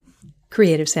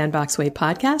Creative Sandbox Way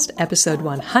podcast, episode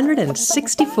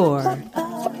 164.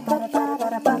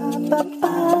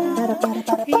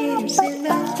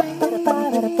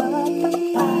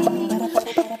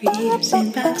 Creative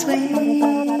Sandbox Way.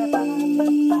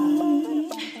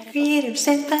 Creative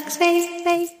Sandbox Way.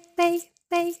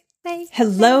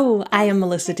 Hello, I am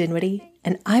Melissa Dinwiddie,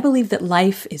 and I believe that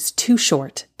life is too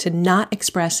short to not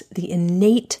express the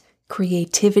innate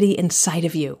creativity inside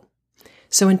of you.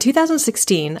 So in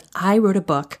 2016, I wrote a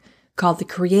book called The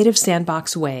Creative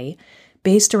Sandbox Way,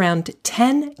 based around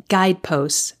 10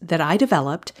 guideposts that I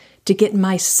developed to get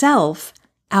myself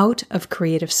out of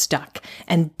creative stuck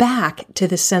and back to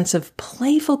the sense of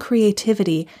playful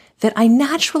creativity that I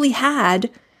naturally had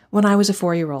when I was a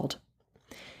 4-year-old.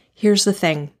 Here's the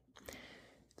thing.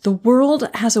 The world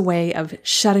has a way of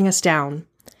shutting us down,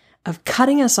 of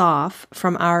cutting us off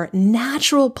from our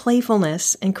natural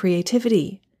playfulness and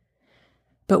creativity.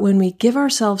 But when we give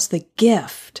ourselves the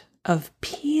gift of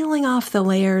peeling off the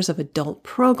layers of adult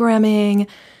programming,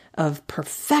 of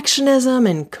perfectionism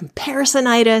and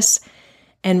comparisonitis,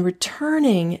 and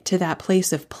returning to that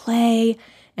place of play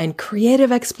and creative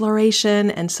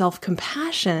exploration and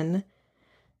self-compassion,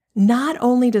 not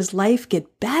only does life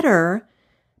get better,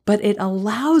 but it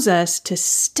allows us to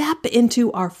step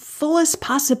into our fullest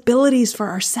possibilities for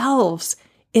ourselves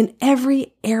in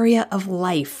every area of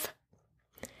life.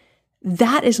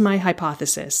 That is my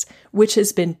hypothesis, which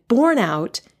has been borne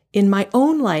out in my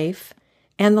own life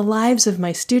and the lives of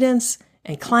my students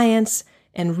and clients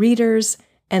and readers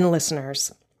and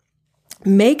listeners.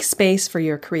 Make space for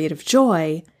your creative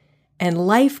joy, and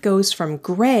life goes from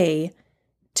gray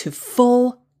to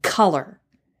full color,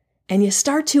 and you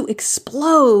start to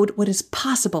explode what is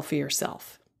possible for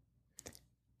yourself.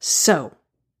 So,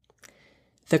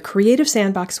 The Creative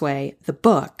Sandbox Way, the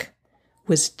book,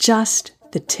 was just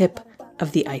the tip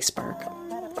of the iceberg.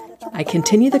 I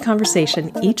continue the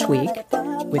conversation each week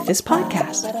with this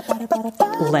podcast.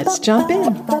 Let's jump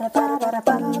in.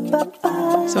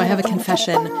 So I have a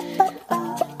confession.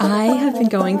 I have been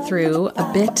going through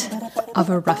a bit of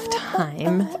a rough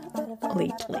time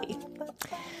lately.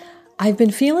 I've been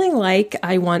feeling like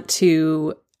I want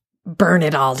to burn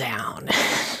it all down,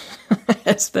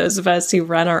 as those of us who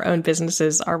run our own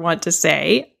businesses are wont to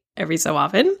say every so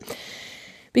often.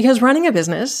 Because running a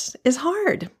business is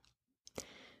hard.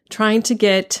 Trying to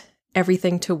get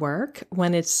everything to work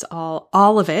when it's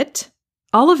all of it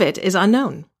is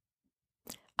unknown,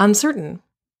 uncertain.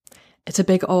 It's a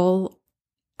big old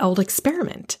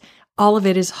experiment. All of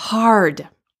it is hard.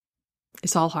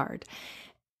 It's all hard.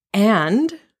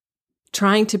 And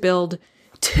trying to build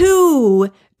 2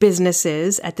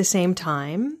 businesses at the same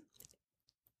time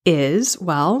is,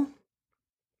 well,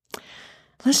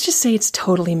 let's just say it's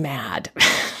totally mad.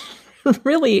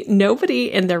 Really,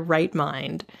 nobody in their right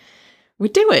mind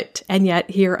would do it. And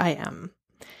yet here I am.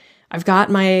 I've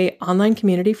got my online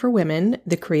community for women,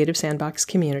 the Creative Sandbox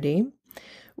community,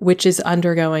 which is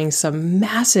undergoing some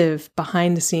massive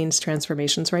behind-the-scenes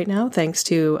transformations right now, thanks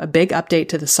to a big update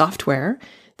to the software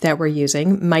that we're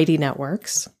using, Mighty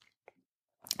Networks,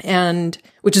 and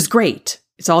which is great.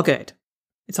 It's all good.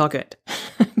 It's all good.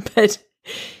 But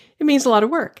it means a lot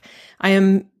of work. I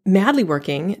am madly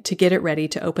working to get it ready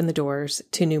to open the doors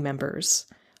to new members.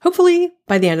 Hopefully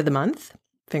by the end of the month,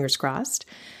 fingers crossed.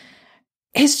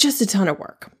 It's just a ton of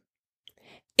work.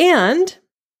 And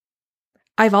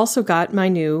I've also got my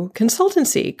new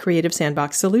consultancy, Creative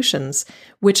Sandbox Solutions,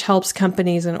 which helps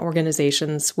companies and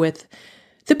organizations with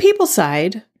the people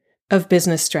side of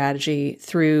business strategy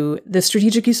through the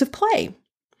strategic use of play.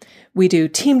 We do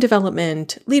team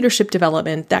development, leadership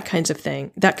development, that kind of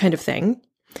thing,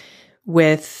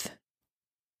 with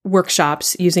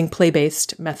workshops using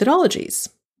play-based methodologies,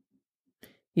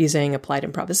 using applied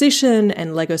improvisation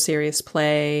and Lego serious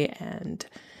play and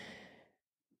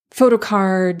photo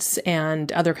cards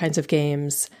and other kinds of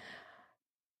games.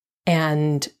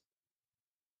 And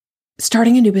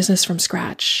starting a new business from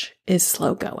scratch is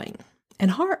slow going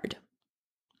and hard.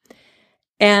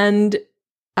 And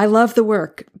I love the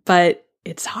work, but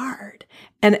it's hard.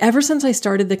 And ever since I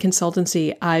started the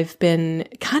consultancy, I've been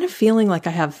kind of feeling like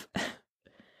I have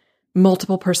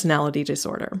multiple personality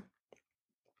disorder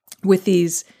with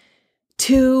these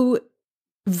 2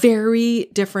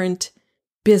 very different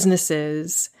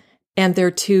businesses and their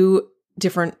 2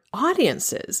 different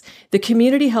audiences. The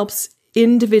community helps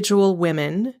individual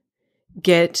women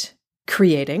get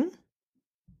creating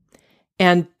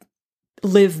and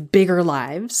live bigger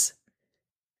lives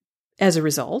as a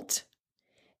result.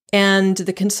 And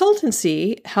the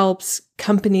consultancy helps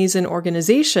companies and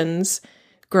organizations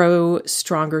grow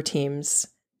stronger teams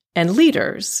and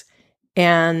leaders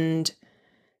and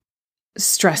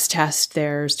stress test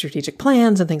their strategic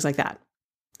plans and things like that.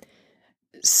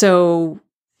 So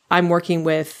I'm working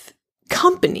with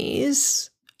companies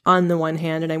on the one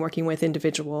hand, and I'm working with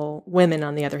individual women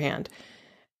on the other hand.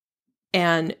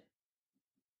 And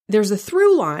there's a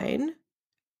through line.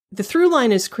 The through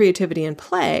line is creativity and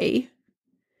play,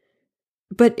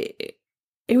 but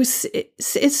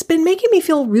it's been making me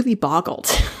feel really boggled.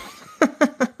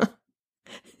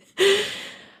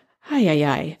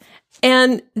 Ay.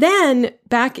 And then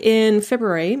back in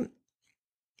February,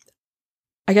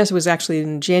 I guess it was actually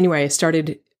in January, I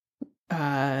started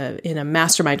in a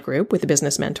mastermind group with a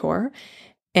business mentor.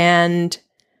 And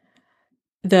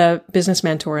the business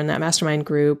mentor in that mastermind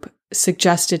group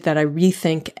suggested that I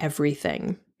rethink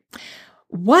everything.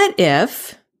 What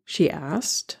if, she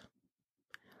asked,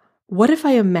 what if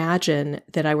I imagine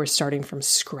that I were starting from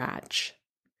scratch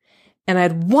and I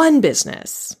had one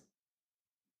business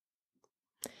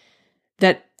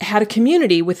that had a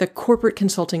community with a corporate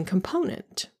consulting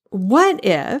component? What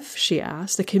if, she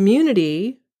asked, the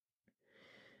community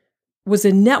was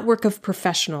a network of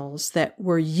professionals that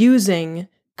were using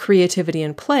creativity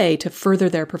and play to further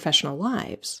their professional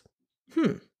lives?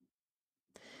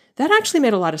 That actually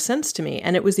made a lot of sense to me,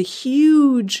 and it was a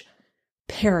huge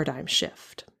paradigm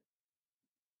shift.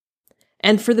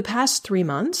 And for the past 3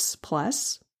 months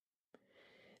plus,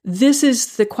 this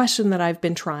is the question that I've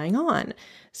been trying on.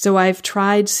 So I've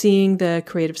tried seeing the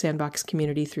Creative Sandbox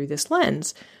community through this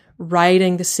lens,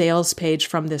 writing the sales page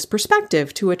from this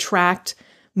perspective to attract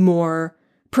more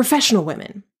professional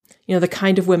women, the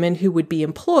kind of women who would be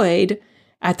employed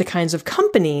at the kinds of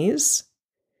companies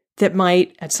that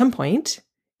might at some point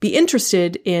be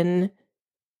interested in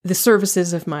the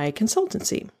services of my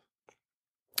consultancy.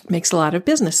 Makes a lot of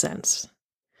business sense.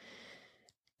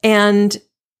 And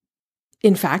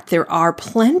in fact, there are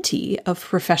plenty of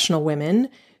professional women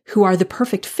who are the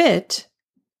perfect fit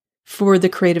for the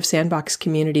Creative Sandbox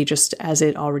community, just as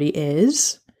it already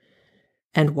is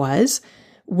and was.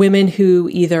 Women who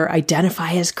either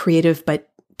identify as creative but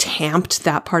tamped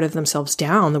that part of themselves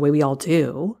down the way we all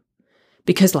do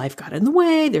because life got in the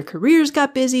way, their careers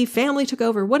got busy, family took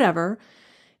over, whatever.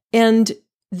 And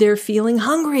they're feeling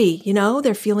hungry,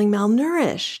 they're feeling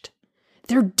malnourished.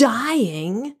 They're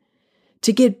dying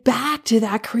to get back to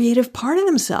that creative part of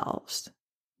themselves.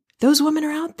 Those women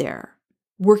are out there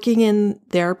working in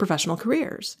their professional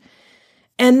careers.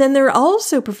 And then there are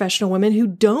also professional women who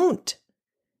don't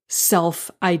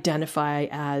self-identify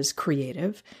as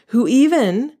creative, who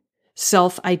even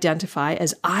self-identify,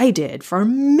 as I did for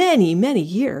many, many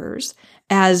years,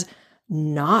 as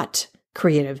not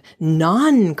creative,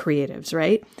 non-creatives,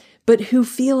 right? But who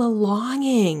feel a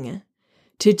longing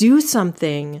to do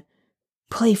something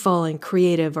playful and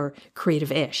creative or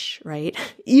creative-ish, right?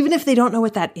 Even if they don't know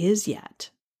what that is yet.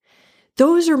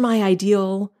 Those are my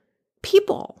ideal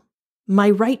people, my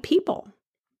right people.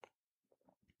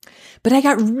 But I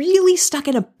got really stuck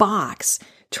in a box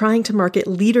trying to market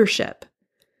leadership.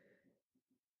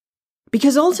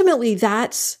 Because ultimately,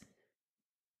 that's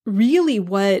really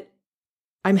what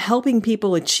I'm helping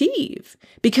people achieve.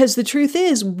 Because the truth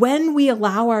is, when we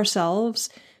allow ourselves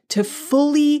to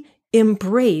fully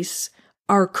embrace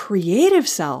our creative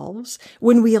selves,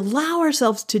 when we allow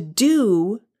ourselves to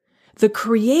do the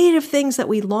creative things that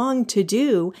we long to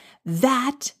do,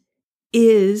 that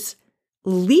is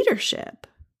leadership.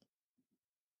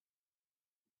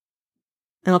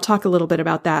 And I'll talk a little bit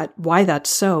about that, why that's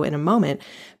so in a moment.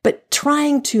 But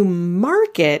trying to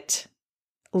market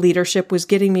leadership was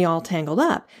getting me all tangled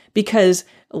up because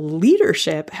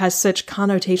leadership has such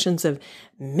connotations of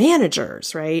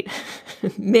managers, right?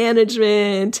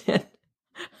 Management, and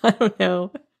I don't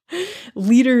know,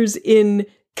 leaders in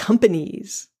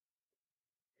companies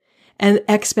and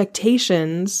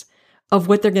expectations of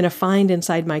what they're going to find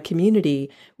inside my community,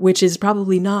 which is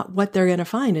probably not what they're going to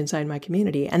find inside my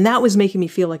community. And that was making me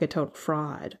feel like a total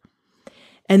fraud.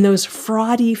 And those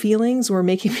fraudy feelings were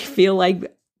making me feel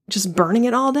like just burning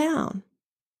it all down.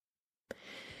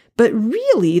 But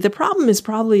really, the problem is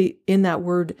probably in that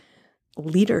word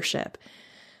leadership.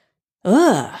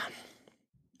 And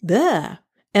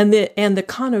the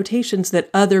connotations that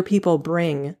other people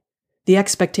bring, the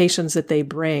expectations that they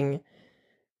bring,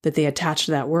 that they attach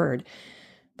to that word.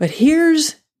 But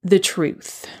here's the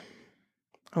truth.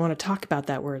 I want to talk about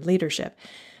that word, leadership.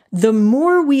 The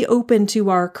more we open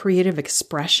to our creative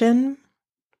expression,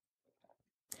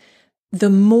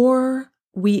 the more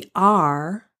we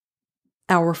are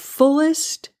our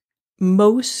fullest,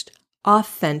 most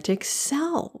authentic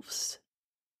selves.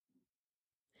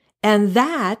 And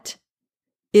that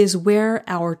is where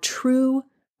our true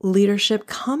leadership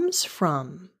comes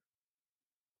from.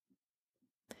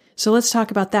 So let's talk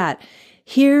about that.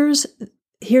 Here's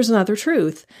another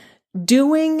truth.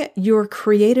 Doing your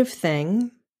creative thing,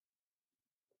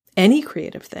 any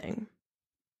creative thing,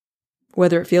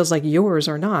 whether it feels like yours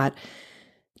or not,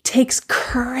 takes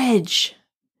courage.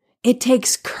 It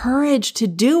takes courage to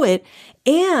do it,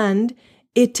 and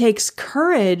it takes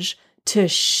courage to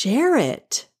share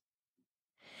it.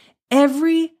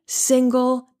 Every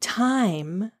single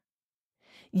time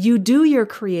you do your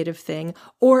creative thing,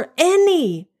 or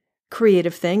any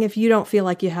creative thing, if you don't feel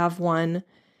like you have one,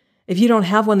 if you don't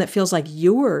have one that feels like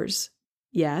yours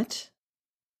yet,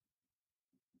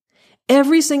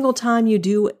 every single time you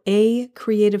do a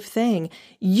creative thing,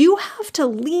 you have to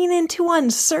lean into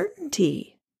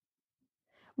uncertainty,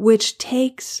 which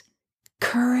takes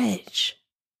courage.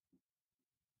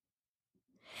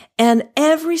 And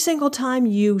every single time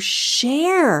you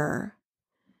share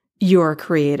your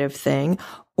creative thing,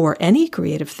 or any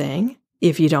creative thing,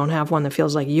 if you don't have one that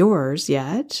feels like yours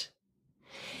yet,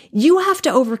 you have to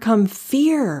overcome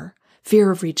fear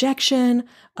of rejection,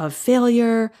 of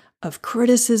failure, of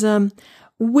criticism,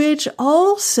 which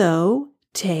also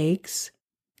takes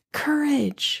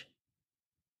courage.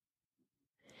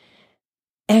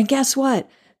 And guess what?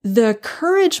 The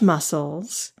courage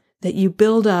muscles that you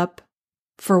build up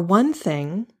for one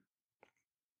thing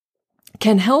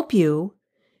can help you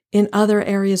in other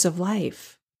areas of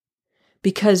life,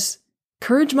 because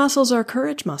courage muscles are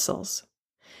courage muscles.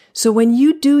 So when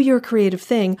you do your creative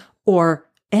thing, or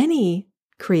any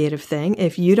creative thing,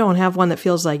 if you don't have one that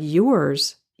feels like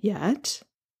yours yet,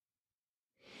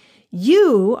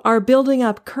 you are building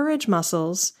up courage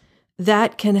muscles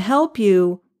that can help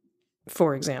you,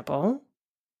 for example,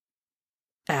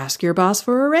 ask your boss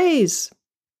for a raise,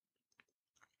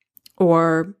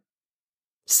 or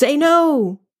say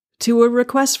no to a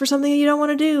request for something you don't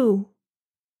want to do.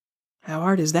 How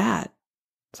hard is that?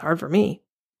 It's hard for me.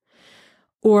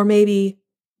 Or maybe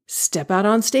step out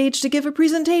on stage to give a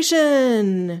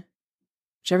presentation,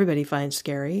 which everybody finds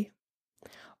scary.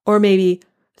 Or maybe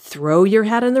throw your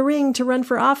hat in the ring to run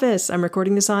for office. I'm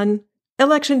recording this on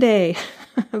election day,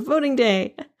 voting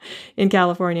day in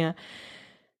California.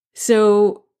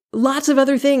 So lots of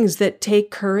other things that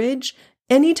take courage.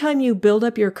 Anytime you build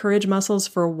up your courage muscles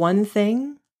for one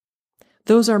thing,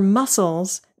 those are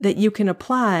muscles that you can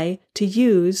apply to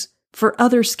use for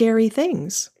other scary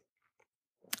things.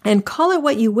 And call it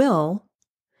what you will,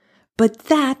 but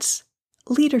that's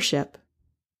leadership.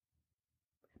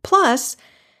 Plus,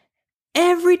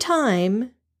 every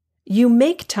time you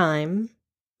make time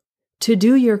to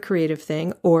do your creative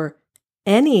thing, or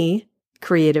any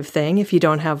creative thing, if you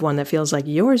don't have one that feels like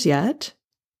yours yet,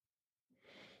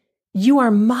 you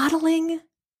are modeling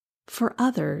for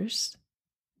others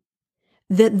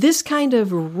that this kind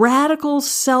of radical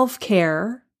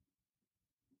self-care,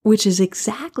 which is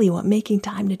exactly what making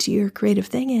time to do your creative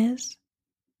thing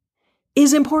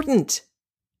is important.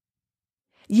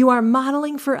 You are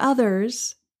modeling for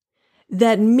others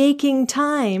that making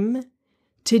time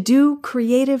to do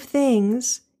creative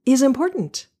things is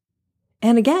important.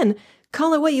 And again,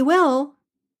 call it what you will,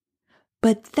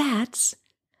 but that's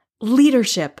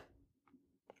leadership.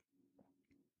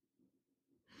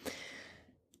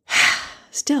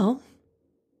 Still,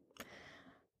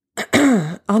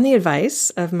 on the advice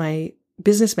of my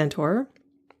business mentor,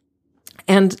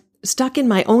 and stuck in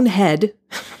my own head,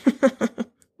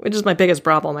 which is my biggest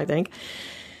problem, I think,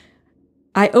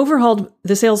 I overhauled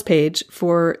the sales page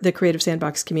for the Creative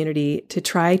Sandbox community to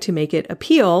try to make it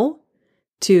appeal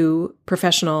to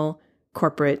professional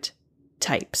corporate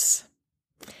types.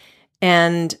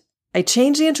 And I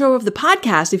changed the intro of the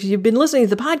podcast. If you've been listening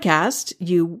to the podcast,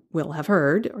 you will have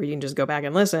heard, or you can just go back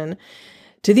and listen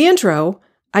to the intro.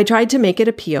 I tried to make it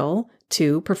appeal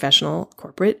to professional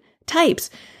corporate types,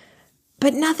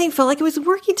 but nothing felt like it was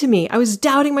working to me. I was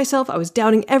doubting myself. I was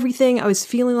doubting everything. I was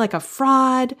feeling like a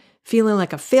fraud, feeling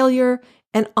like a failure.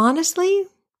 And honestly,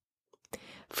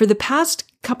 for the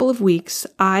past couple of weeks,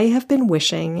 I have been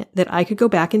wishing that I could go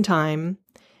back in time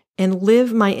and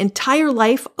live my entire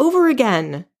life over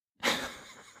again.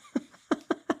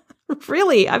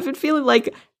 Really, I've been feeling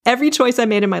like every choice I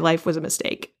made in my life was a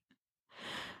mistake.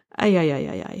 I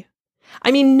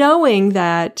mean, knowing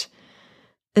that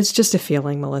it's just a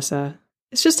feeling, Melissa.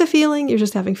 It's just a feeling. You're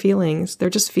just having feelings. They're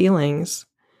just feelings.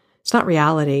 It's not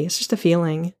reality. It's just a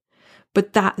feeling.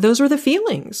 But those were the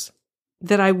feelings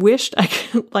that I wished I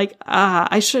could,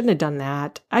 I shouldn't have done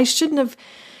that. I shouldn't have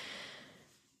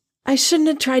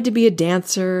tried to be a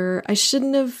dancer. I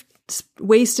shouldn't have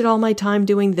wasted all my time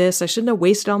doing this. I shouldn't have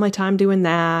wasted all my time doing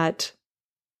that.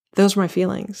 Those were my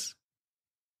feelings.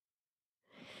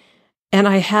 And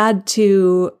I had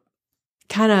to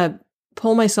kind of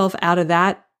pull myself out of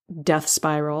that death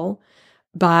spiral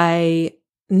by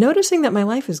noticing that my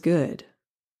life is good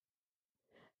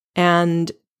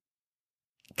and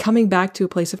coming back to a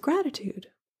place of gratitude.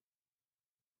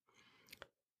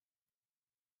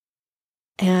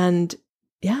 And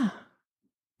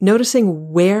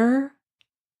noticing where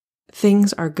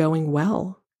things are going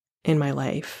well in my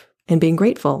life and being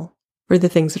grateful for the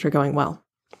things that are going well.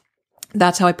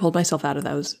 That's how I pulled myself out of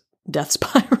those death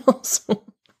spirals.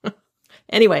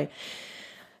 Anyway,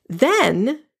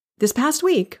 then this past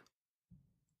week,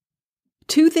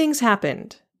 2 things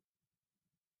happened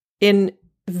in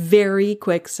very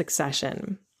quick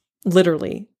succession,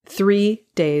 literally 3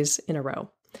 days in a row.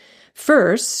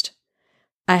 First,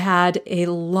 I had a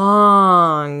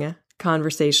long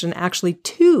conversation, actually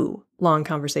 2 long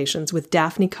conversations with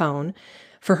Daphne Cohn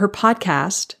for her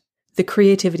podcast, The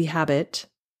Creativity Habit,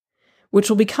 which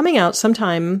will be coming out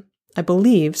sometime, I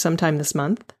believe, sometime this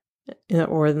month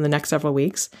or in the next several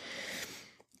weeks.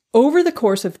 Over the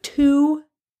course of 2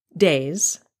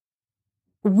 days,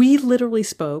 we literally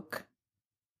spoke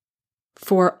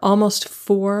for almost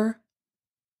 4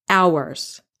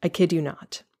 hours. I kid you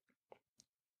not.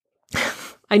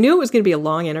 I knew it was going to be a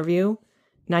long interview,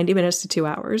 90 minutes to 2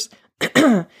 hours,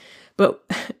 but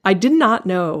I did not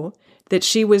know that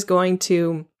she was going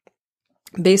to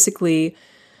basically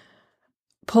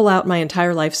pull out my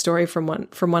entire life story from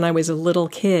when I was a little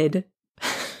kid.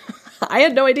 I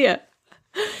had no idea.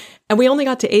 And we only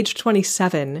got to age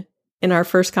 27 in our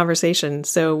first conversation.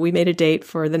 So we made a date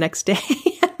for the next day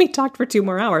and we talked for 2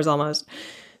 more hours almost.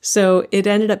 So it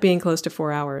ended up being close to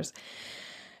 4 hours.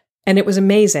 And it was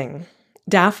amazing.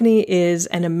 Daphne is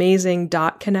an amazing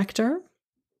dot connector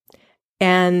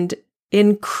and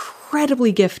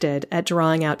incredibly gifted at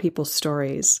drawing out people's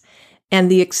stories. And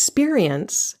the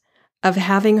experience of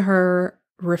having her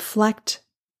reflect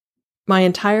my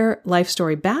entire life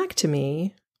story back to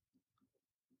me,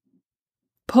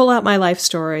 pull out my life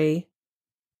story.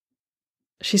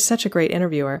 She's such a great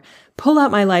interviewer. Pull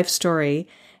out my life story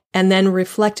and then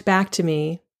reflect back to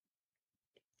me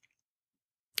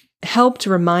helped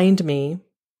remind me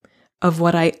of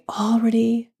what I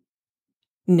already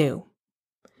knew,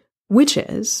 which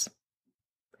is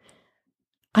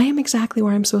I am exactly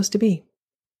where I'm supposed to be.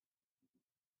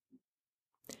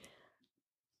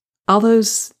 All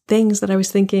those things that I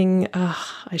was thinking,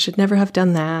 I should never have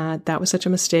done that. That was such a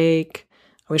mistake.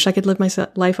 I wish I could live my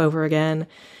life over again.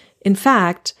 In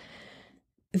fact,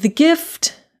 the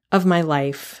gift of my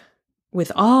life,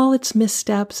 with all its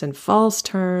missteps and false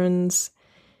turns,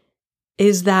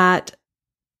 is that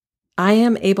I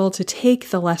am able to take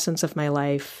the lessons of my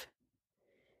life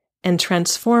and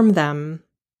transform them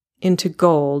into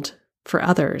gold for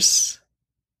others.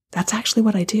 That's actually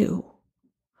what I do.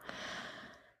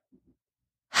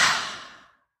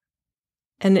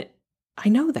 And I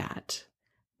know that,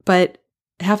 but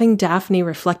having Daphne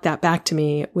reflect that back to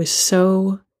me was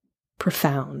so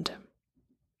profound.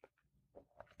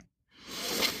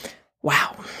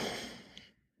 Wow.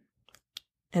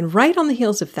 And right on the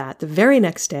heels of that, the very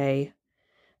next day,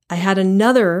 I had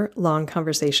another long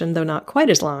conversation, though not quite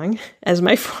as long as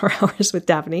my 4 hours with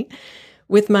Daphne,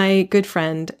 with my good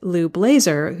friend Lou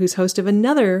Blazer, who's host of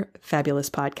another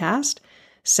fabulous podcast,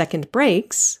 Second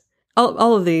Breaks.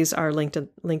 All of these are linked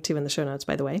to in the show notes,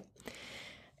 by the way.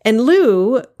 And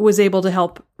Lou was able to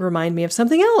help remind me of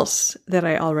something else that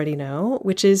I already know,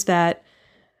 which is that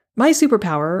my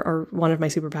superpower, or one of my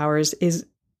superpowers, is,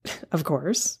 of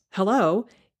course,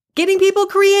 getting people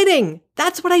creating.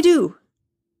 That's what I do.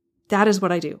 That is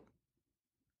what I do.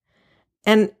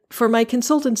 And for my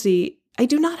consultancy, I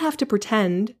do not have to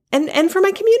pretend, and for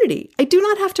my community, I do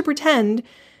not have to pretend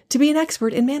to be an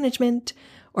expert in management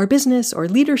or business or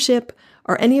leadership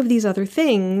or any of these other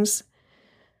things.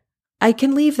 I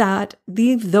can leave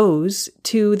those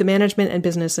to the management and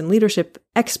business and leadership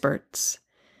experts.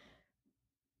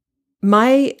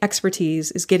 My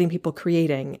expertise is getting people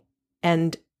creating,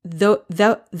 and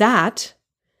that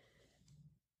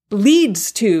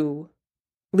leads to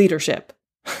leadership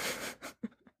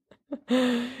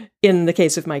in the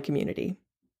case of my community.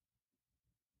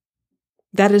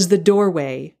 That is the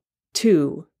doorway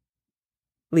to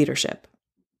leadership.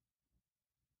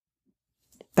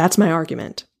 That's my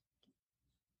argument.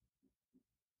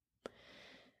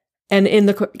 And in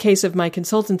the case of my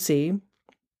consultancy,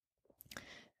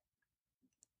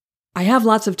 I have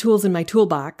lots of tools in my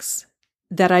toolbox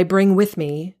that I bring with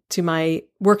me to my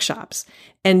workshops.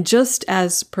 And just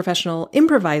as professional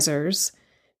improvisers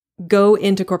go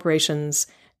into corporations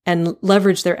and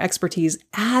leverage their expertise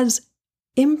as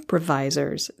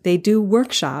improvisers, they do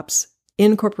workshops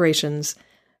in corporations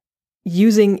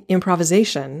using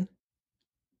improvisation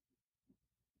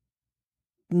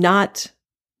not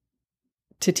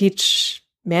to teach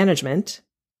management,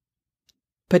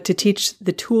 but to teach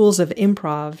the tools of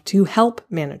improv to help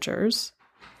managers.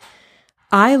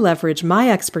 I leverage my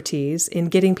expertise in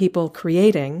getting people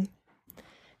creating,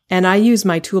 and I use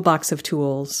my toolbox of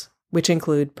tools, which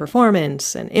include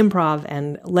performance and improv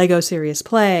and Lego serious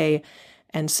play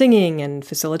and singing and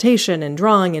facilitation and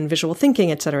drawing and visual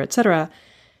thinking, et cetera,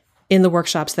 in the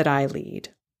workshops that I lead.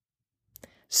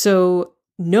 So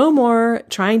no more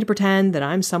trying to pretend that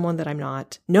I'm someone that I'm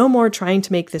not. No more trying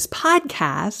to make this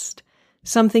podcast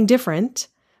something different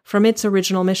from its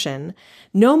original mission.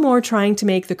 No more trying to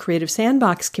make the Creative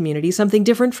Sandbox community something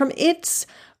different from its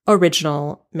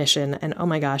original mission. And oh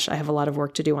my gosh, I have a lot of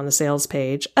work to do on the sales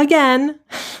page. Again,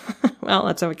 well,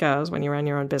 that's how it goes when you run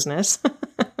your own business.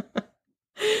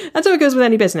 That's how it goes with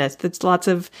any business. It's lots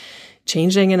of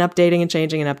changing and updating and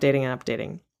changing and updating and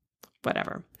updating.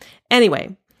 Whatever.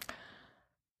 Anyway,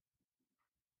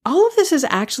 all of this has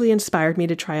actually inspired me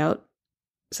to try out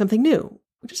something new,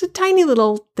 which is a tiny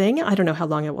little thing. I don't know how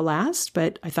long it will last,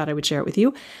 but I thought I would share it with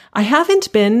you. I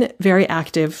haven't been very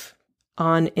active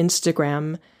on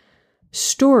Instagram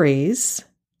stories.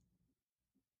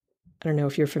 I don't know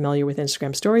if you're familiar with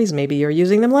Instagram stories. Maybe you're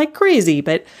using them like crazy,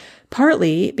 but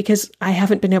partly because I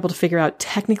haven't been able to figure out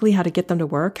technically how to get them to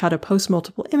work, how to post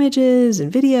multiple images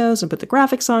and videos and put the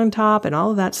graphics on top and all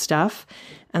of that stuff.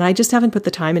 And I just haven't put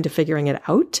the time into figuring it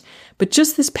out. But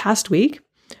just this past week,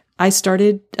 I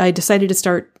decided to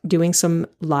start doing some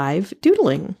live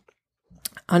doodling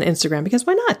on Instagram because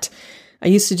why not? I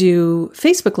used to do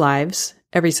Facebook Lives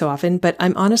every so often, but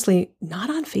I'm honestly not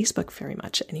on Facebook very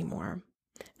much anymore.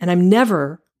 And I'm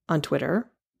never on Twitter.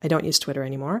 I don't use Twitter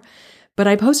anymore, but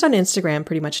I post on Instagram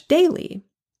pretty much daily.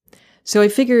 So I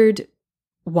figured,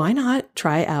 why not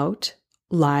try out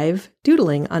live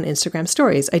doodling on Instagram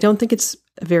stories? I don't think it's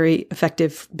very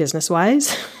effective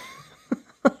business-wise.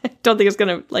 I don't think it's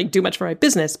going to do much for my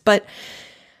business,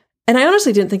 and I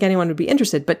honestly didn't think anyone would be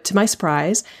interested, but to my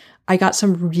surprise, I got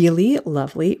some really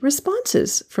lovely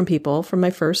responses from people from my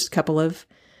first couple of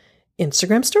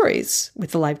Instagram stories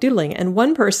with the live doodling. And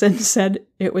one person said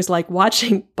it was like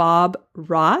watching Bob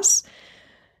Ross.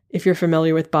 If you're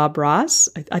familiar with Bob Ross,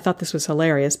 I thought this was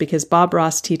hilarious because Bob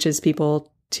Ross teaches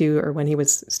people or when he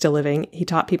was still living, he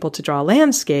taught people to draw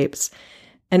landscapes,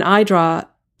 and I draw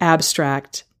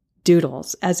abstract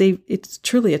doodles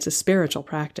it's a spiritual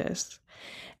practice.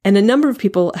 And a number of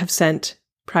people have sent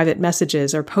private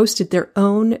messages or posted their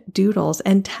own doodles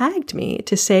and tagged me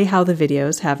to say how the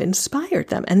videos have inspired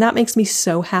them. And that makes me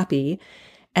so happy.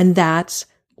 And that's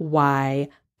why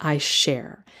I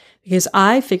share. Because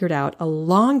I figured out a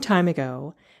long time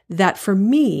ago that for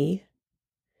me,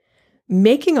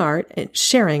 making art and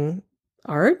sharing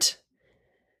art,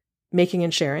 making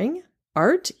and sharing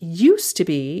art used to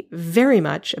be very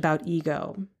much about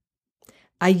ego.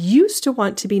 I used to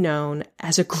want to be known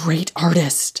as a great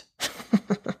artist.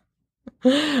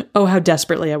 Oh, how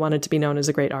desperately I wanted to be known as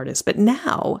a great artist. But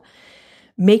now,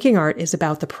 making art is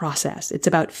about the process. It's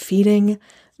about feeding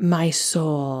my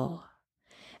soul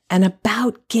and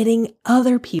about getting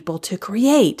other people to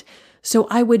create. So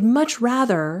I would much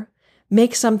rather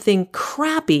make something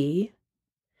crappy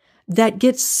that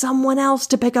gets someone else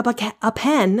to pick up a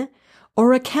pen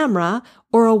or a camera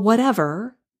or a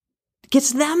whatever,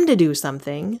 gets them to do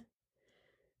something,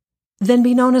 than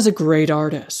be known as a great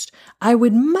artist. I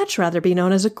would much rather be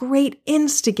known as a great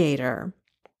instigator.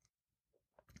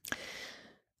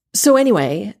 So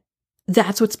anyway,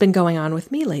 that's what's been going on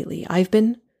with me lately. I've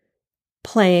been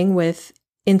playing with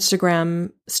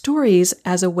Instagram stories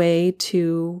as a way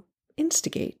to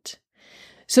instigate.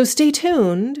 So stay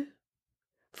tuned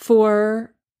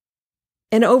for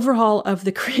an overhaul of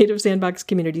the Creative Sandbox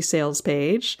community sales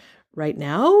page. Right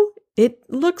now, it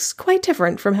looks quite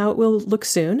different from how it will look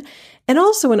soon. And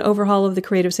also an overhaul of the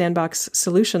Creative Sandbox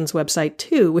Solutions website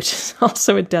too, which is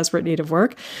also in desperate need of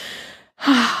work.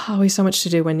 Always so much to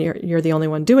do when you're the only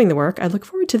one doing the work. I look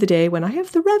forward to the day when I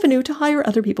have the revenue to hire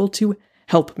other people to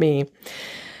help me.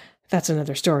 That's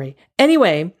another story.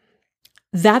 Anyway,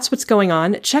 that's what's going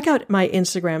on. Check out my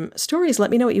Instagram stories.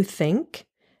 Let me know what you think.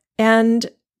 And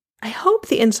I hope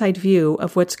the inside view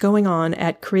of what's going on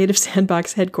at Creative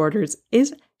Sandbox headquarters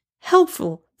is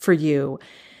helpful for you.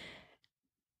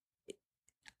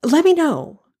 Let me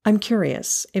know. I'm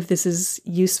curious if this is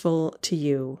useful to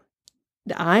you.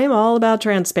 I am all about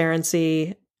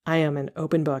transparency. I am an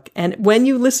open book. And when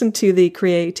you listen to the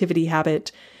Creativity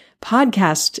Habit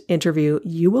podcast interview,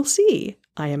 you will see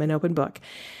I am an open book.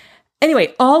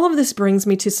 Anyway, all of this brings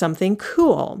me to something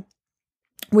cool,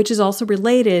 which is also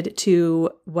related to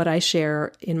what I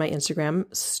share in my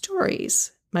Instagram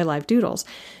stories. my live doodles.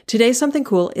 Today's Something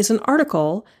Cool is an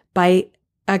article by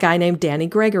a guy named Danny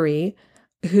Gregory,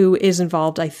 who is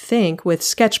involved, I think, with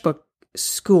Sketchbook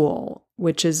School,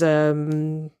 which is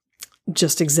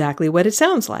just exactly what it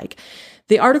sounds like.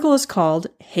 The article is called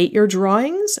Hate Your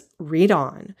Drawings? Read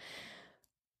On.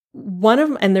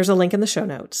 And there's a link in the show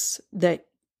notes, that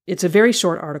it's a very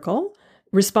short article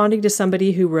responding to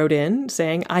somebody who wrote in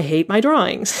saying, I hate my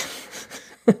drawings.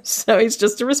 So it's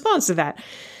just a response to that.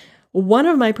 One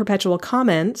of my perpetual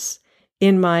comments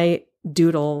in my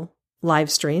doodle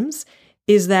live streams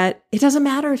is that it doesn't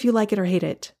matter if you like it or hate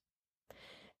it.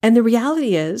 And the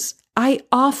reality is, I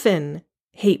often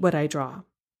hate what I draw.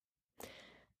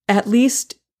 At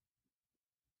least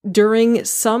during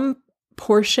some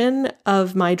portion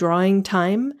of my drawing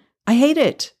time, I hate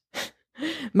it.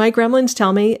 My gremlins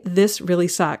tell me, this really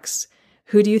sucks.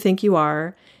 Who do you think you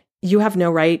are? You have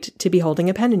no right to be holding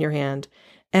a pen in your hand.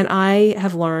 And I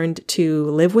have learned to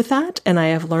live with that. And I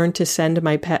have learned to send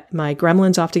my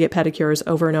gremlins off to get pedicures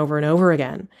over and over and over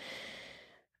again.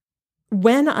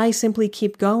 When I simply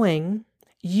keep going,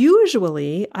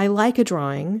 usually I like a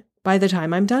drawing by the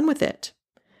time I'm done with it.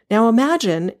 Now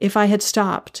imagine if I had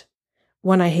stopped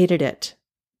when I hated it.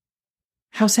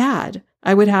 How sad.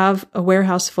 I would have a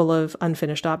warehouse full of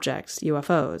unfinished objects,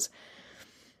 UFOs.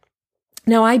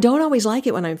 Now, I don't always like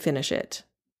it when I finish it.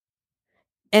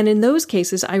 And in those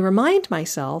cases, I remind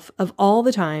myself of all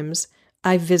the times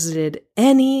I've visited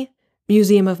any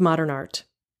museum of modern art.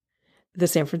 The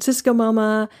San Francisco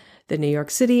MoMA, the New York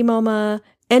City MoMA,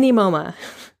 any MoMA.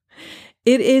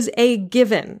 It is a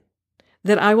given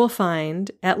that I will find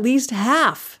at least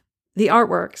half the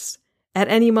artworks at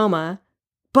any MoMA,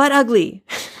 but ugly.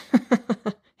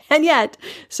 And yet,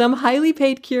 some highly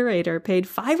paid curator paid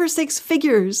 5 or 6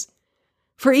 figures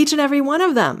for each and every one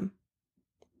of them.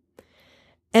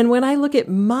 And when I look at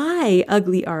my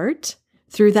ugly art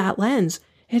through that lens,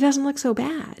 it doesn't look so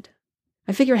bad.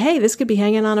 I figure, hey, this could be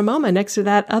hanging on a MoMA next to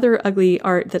that other ugly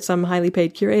art that some highly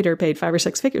paid curator paid 5 or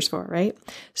 6 figures for, right?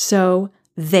 So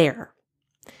there.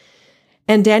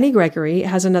 And Danny Gregory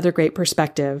has another great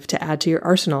perspective to add to your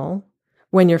arsenal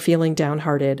when you're feeling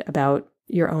downhearted about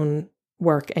your own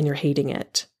work and you're hating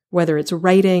it, whether it's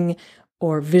writing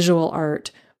or visual art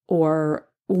or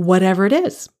whatever it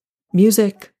is,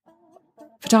 music,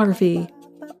 photography,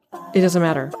 it doesn't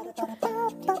matter.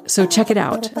 So check it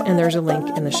out, and there's a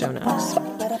link in the show notes.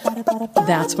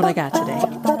 That's what I got today.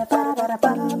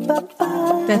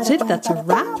 That's it. That's a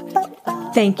wrap.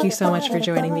 Thank you so much for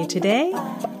joining me today.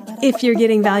 If you're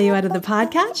getting value out of the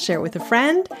podcast, share it with a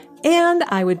friend. And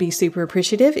I would be super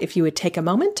appreciative if you would take a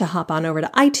moment to hop on over to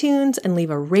iTunes and leave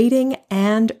a rating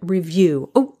and review.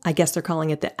 Oh, I guess they're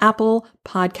calling it the Apple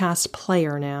Podcast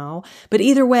Player now. But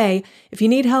either way, if you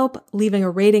need help leaving a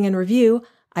rating and review,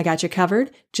 I got you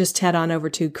covered. Just head on over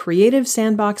to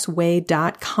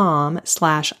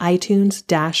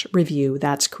creativesandboxway.com/iTunes-review.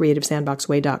 That's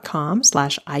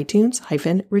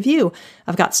creativesandboxway.com/iTunes-review.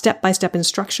 I've got step-by-step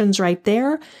instructions right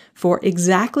there for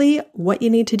exactly what you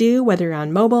need to do, whether you're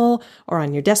on mobile or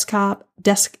on your desktop,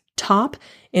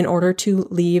 in order to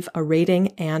leave a rating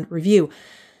and review.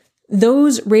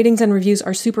 Those ratings and reviews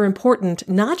are super important,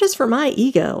 not just for my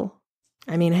ego.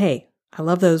 I mean, hey, I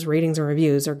love those ratings and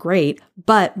reviews. They're great.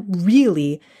 But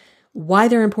really, why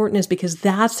they're important is because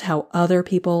that's how other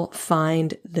people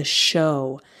find the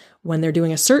show. When they're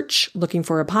doing a search, looking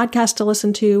for a podcast to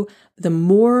listen to, the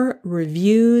more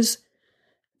reviews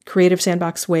Creative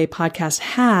Sandbox Way podcast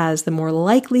has, the more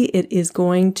likely it is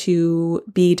going to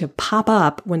be to pop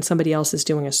up when somebody else is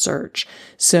doing a search.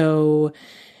 So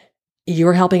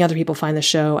you're helping other people find the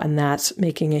show, and that's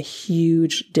making a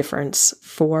huge difference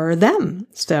for them.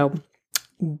 So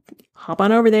hop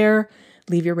on over there,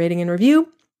 leave your rating and review.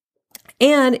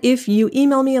 And if you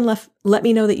email me and let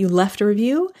me know that you left a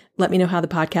review, let me know how the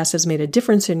podcast has made a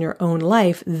difference in your own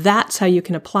life. That's how you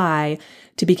can apply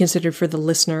to be considered for the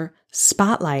listener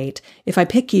spotlight. If I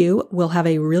pick you, we'll have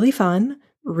a really fun,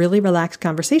 really relaxed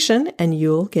conversation, and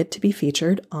you'll get to be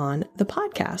featured on the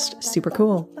podcast. Super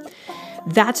cool.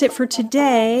 That's it for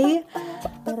today.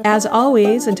 As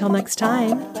always, until next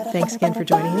time, thanks again for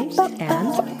joining me,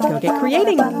 and go get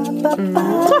creating.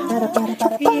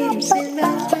 Creative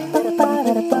Sandbox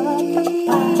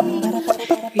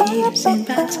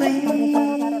Way.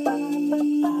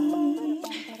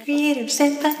 Creative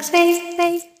Sandbox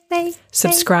Way.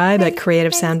 Subscribe at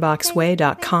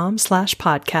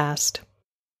creativesandboxway.com/podcast.